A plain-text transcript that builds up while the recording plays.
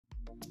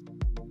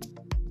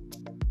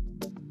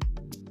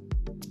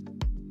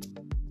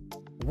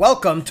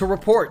Welcome to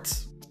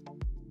Reports.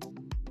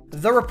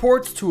 The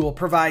Reports tool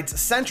provides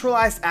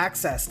centralized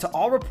access to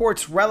all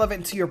reports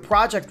relevant to your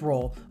project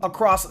role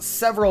across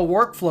several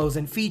workflows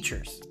and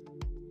features.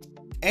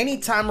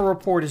 Anytime a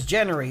report is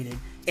generated,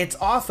 its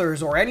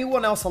authors or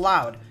anyone else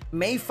allowed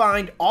may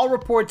find all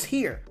reports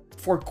here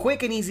for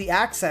quick and easy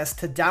access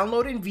to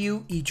download and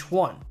view each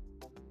one.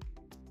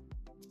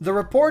 The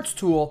Reports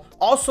tool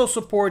also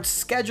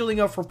supports scheduling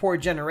of report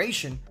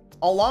generation,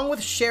 along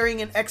with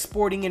sharing and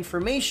exporting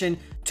information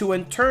to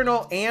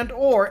internal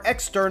and/or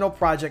external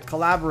project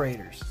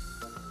collaborators.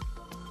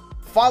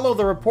 Follow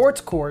the Reports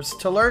course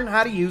to learn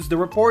how to use the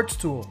Reports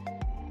tool.